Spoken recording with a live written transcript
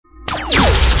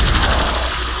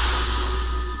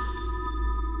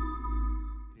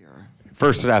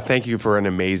First, thank you for an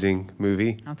amazing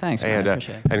movie. Oh, thanks, man. And I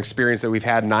appreciate it. an experience that we've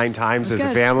had 9 times as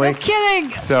a family. No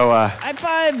kidding! So high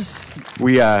fives!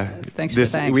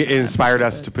 It inspired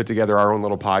us to put together our own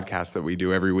little podcast that we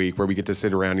do every week where we get to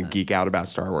sit around and geek out about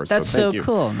Star Wars. That's so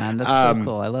cool, man. That's so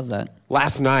cool. I love that.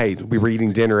 Last night, we were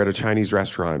eating dinner at a Chinese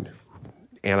restaurant,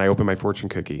 and I opened my fortune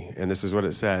cookie, and this is what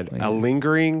it said. A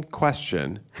lingering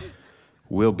question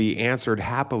will be answered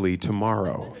happily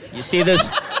tomorrow. You see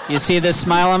this? You see this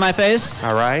smile on my face?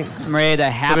 All right. I'm ready to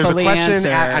happily so there's a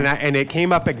question, answer. and it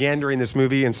came up again during this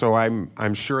movie, and so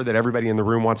I'm sure that everybody in the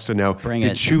room wants to know,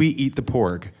 did Chewie eat the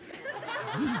porg?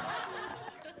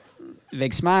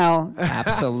 Big smile.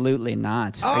 Absolutely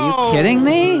not. Are you kidding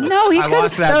me? No, he couldn't.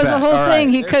 Lost that was the whole thing.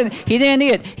 He couldn't. He didn't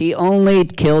eat it. He only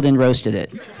killed and roasted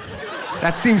it.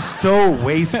 That seems so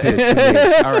wasted to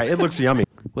me. All right, it looks yummy.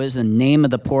 What is the name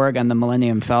of the porg on the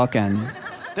Millennium Falcon?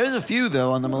 There's a few,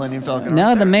 though, on the Millennium Falcon.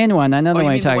 No, the main one. I know the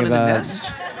one you're talking about. The nest?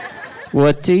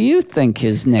 What do you think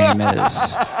his name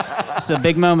is? It's a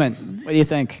big moment. What do you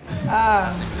think?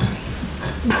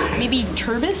 Maybe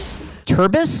Turbis?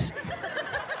 Turbis?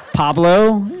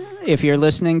 Pablo, if you're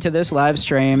listening to this live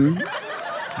stream,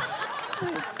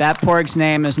 that porg's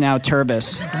name is now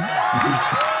Turbis.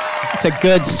 It's a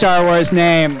good Star Wars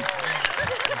name.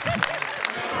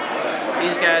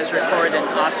 These guys record an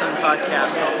awesome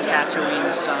podcast called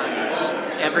Tatooine Sons.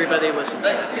 Everybody listen to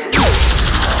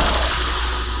it.